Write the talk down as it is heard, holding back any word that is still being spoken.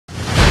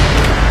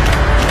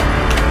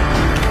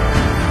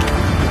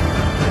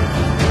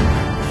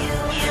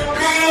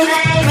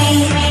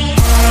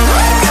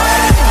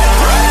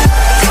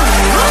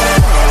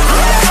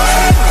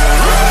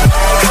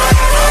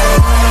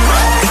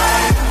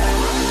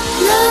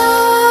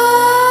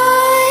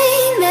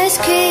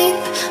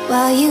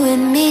while you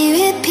and me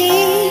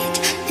repeat.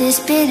 This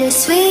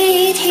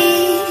bittersweet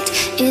heat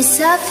is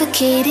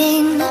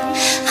suffocating.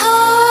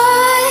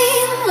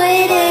 I'm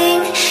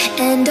waiting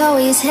and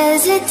always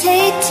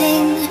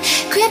hesitating.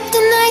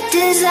 Kryptonite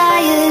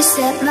desires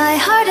set my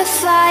heart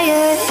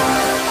afire.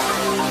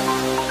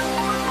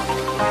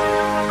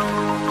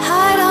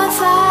 Heart on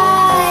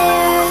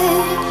fire.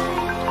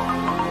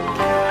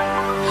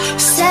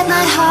 Set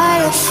my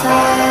heart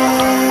afire.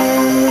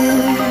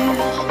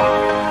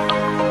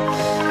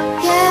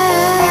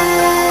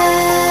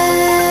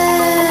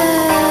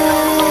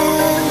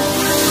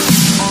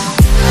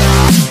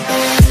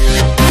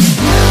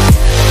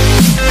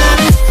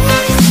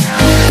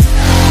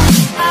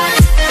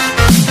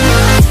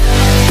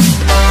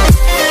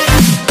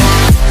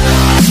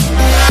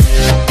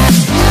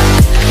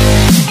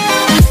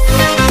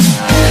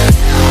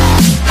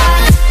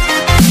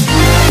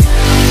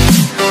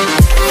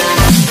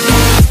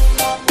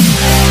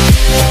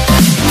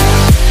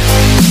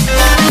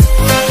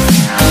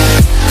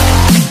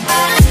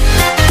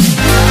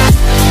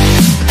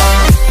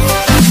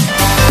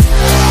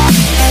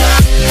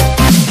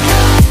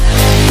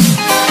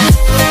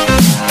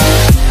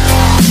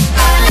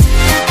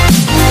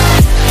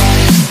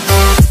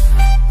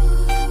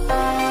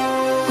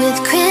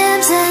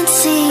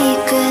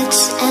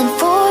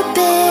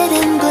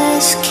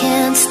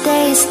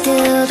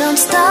 Still, don't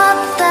stop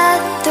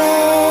that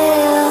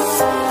thrill.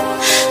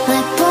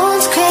 My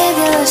bones crave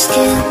your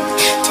skin.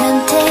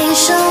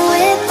 Temptation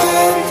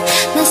within.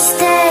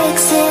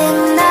 Mistakes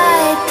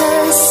ignite the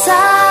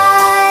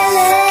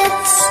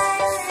silence.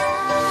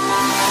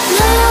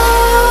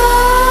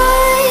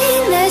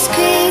 Nightmares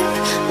creep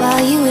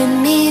while you and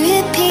me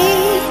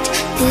repeat.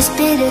 This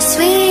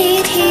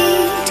bittersweet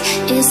heat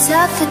is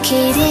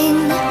suffocating.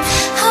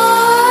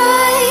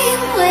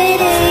 I'm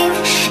waiting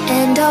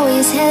and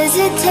always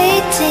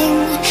hesitating.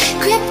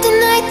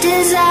 Kryptonite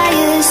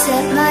desires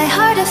set my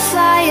heart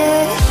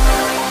afire.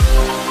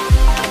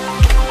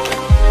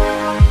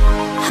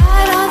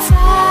 Heart on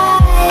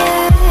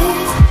fire.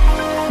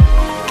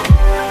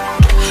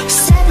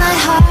 Set my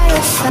heart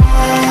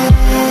afire.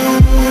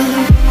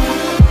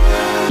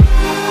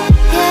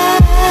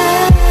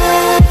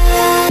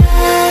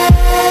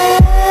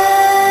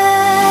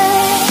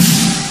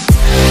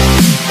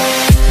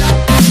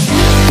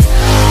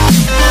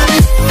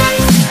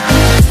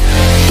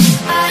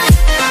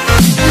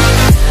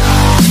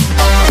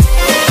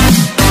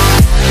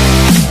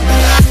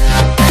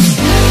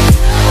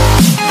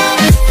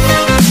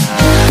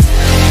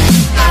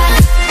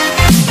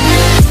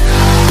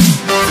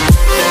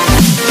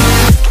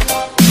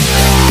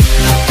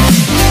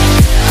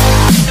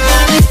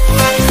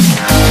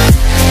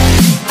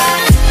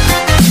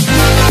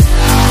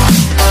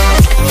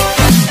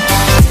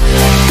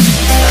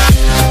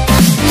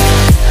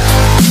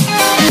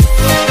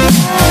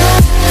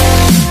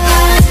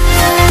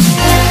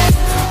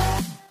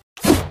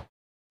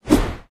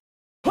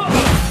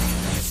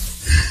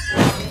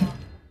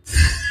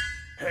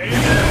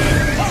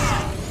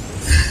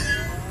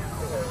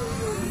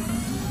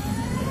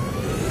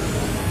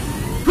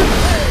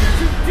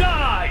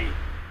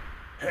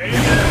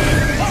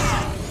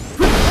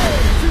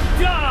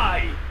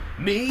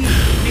 Me?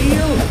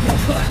 Kneel?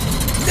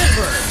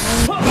 Never!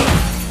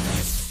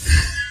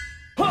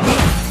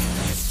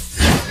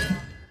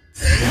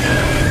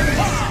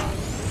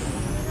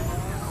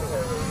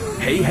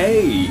 Hey,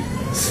 hey!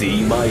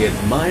 See my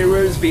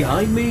admirers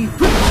behind me?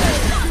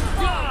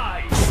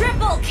 Die!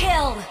 Triple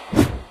kill!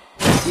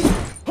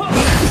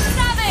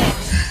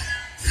 Savage!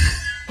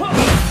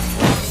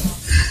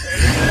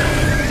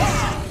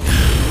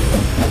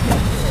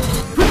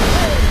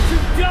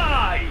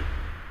 Die!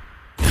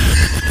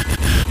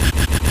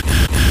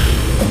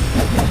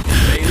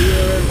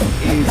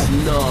 Is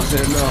not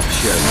an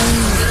option.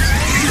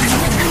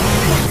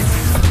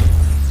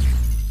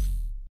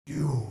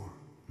 You,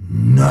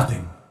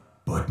 nothing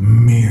but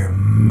mere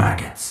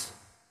maggots.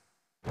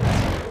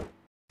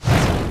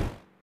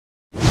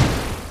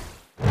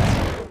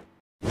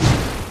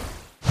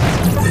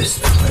 This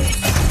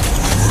place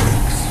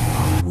reeks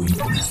of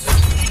weakness.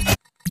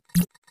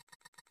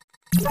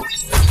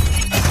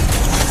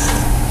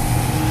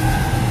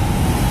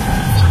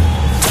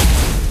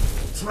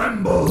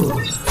 Tremble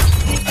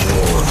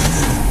before me.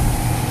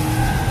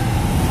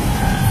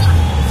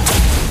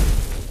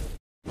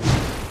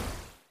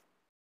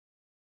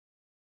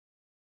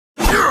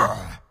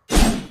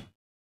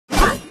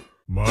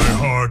 My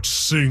heart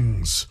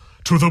sings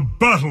to the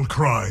battle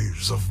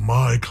cries of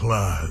my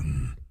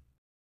clan.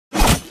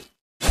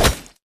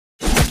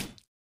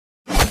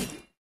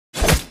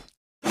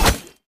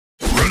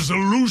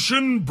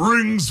 Resolution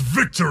brings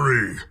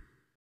victory.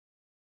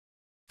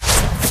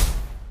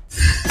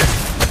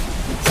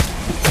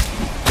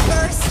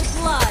 First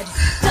blood,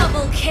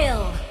 double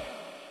kill.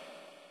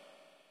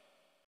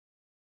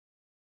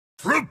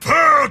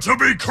 Prepare to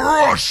be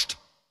crushed.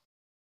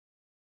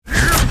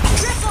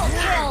 Triple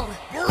kill.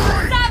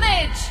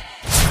 Savage.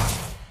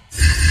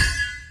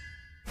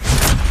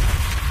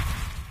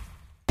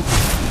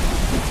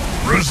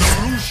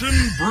 Resolution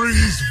Passion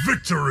brings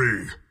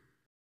victory!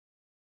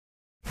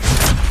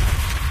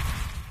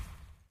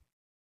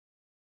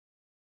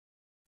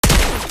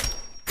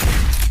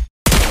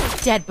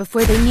 Dead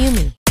before they knew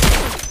me.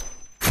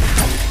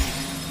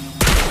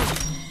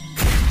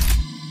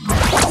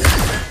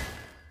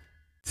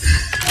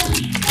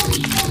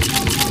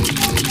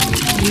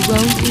 You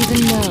won't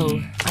even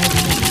know I've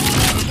missed.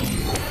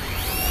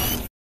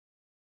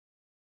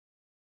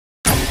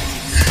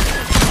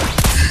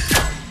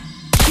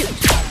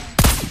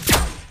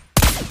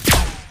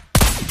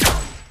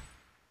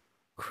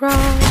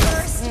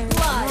 Cross and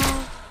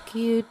walk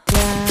you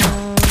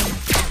down.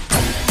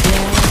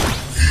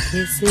 Death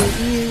kisses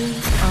you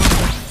on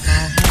the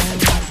forehead.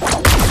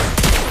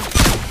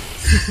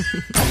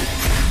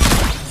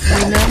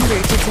 Remember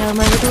to tell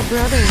my little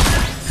brother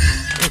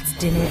it's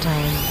dinner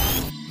time.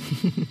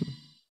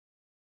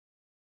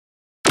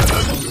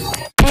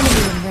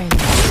 Enemy in range.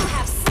 You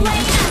have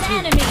slain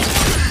an enemy!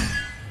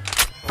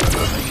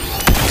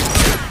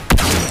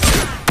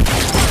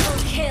 Double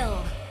kill!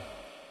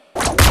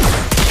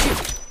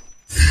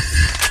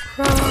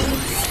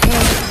 Cross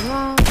and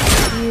rock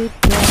you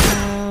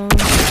down.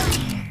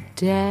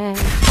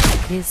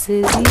 Death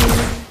kisses you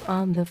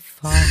on the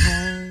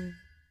forehead.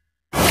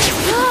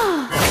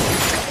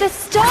 The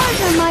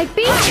stars are my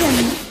beacon!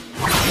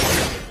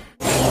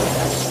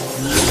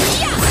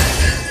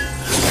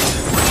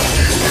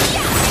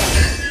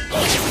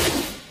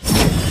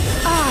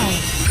 I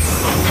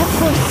have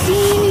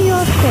foreseen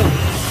your fate.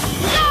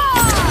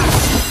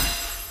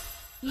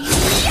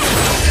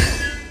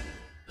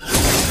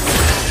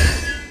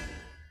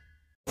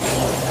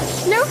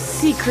 No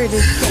secret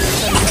is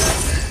safe from me.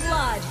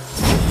 Blood!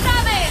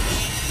 Savage!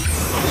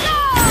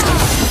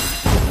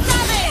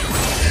 Savage!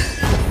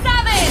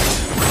 Savage!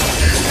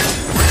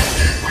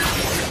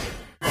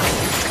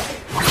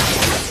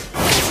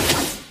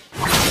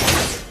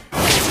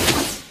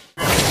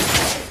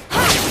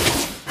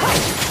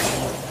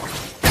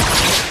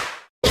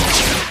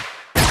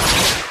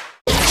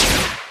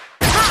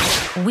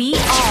 We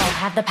all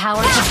have the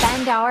power to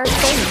bend our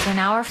fate in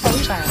our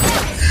favor.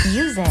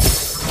 Use it.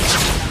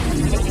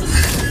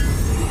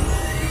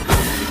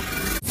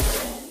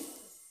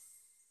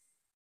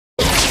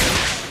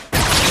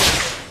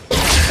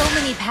 So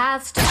many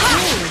paths to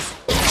choose.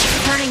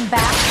 Turning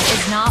back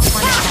is not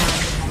one of them.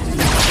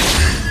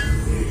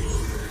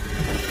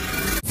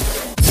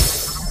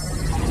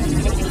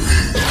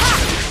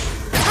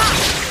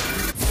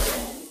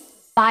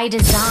 By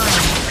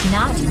design,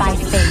 not by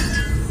fate.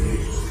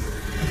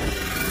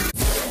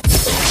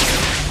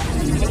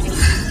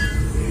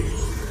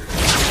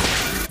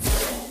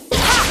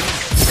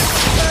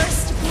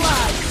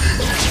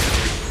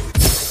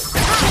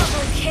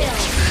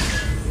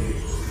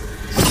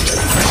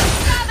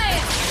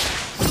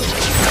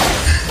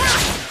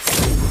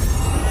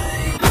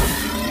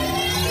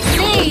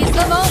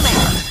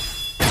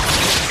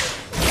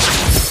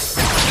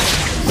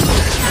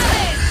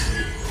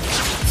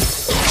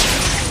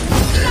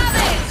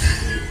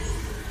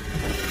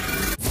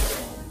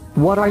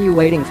 What are you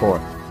waiting for?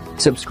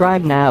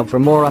 Subscribe now for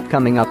more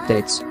upcoming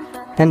updates.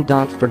 And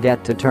don't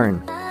forget to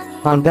turn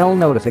on bell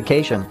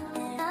notification.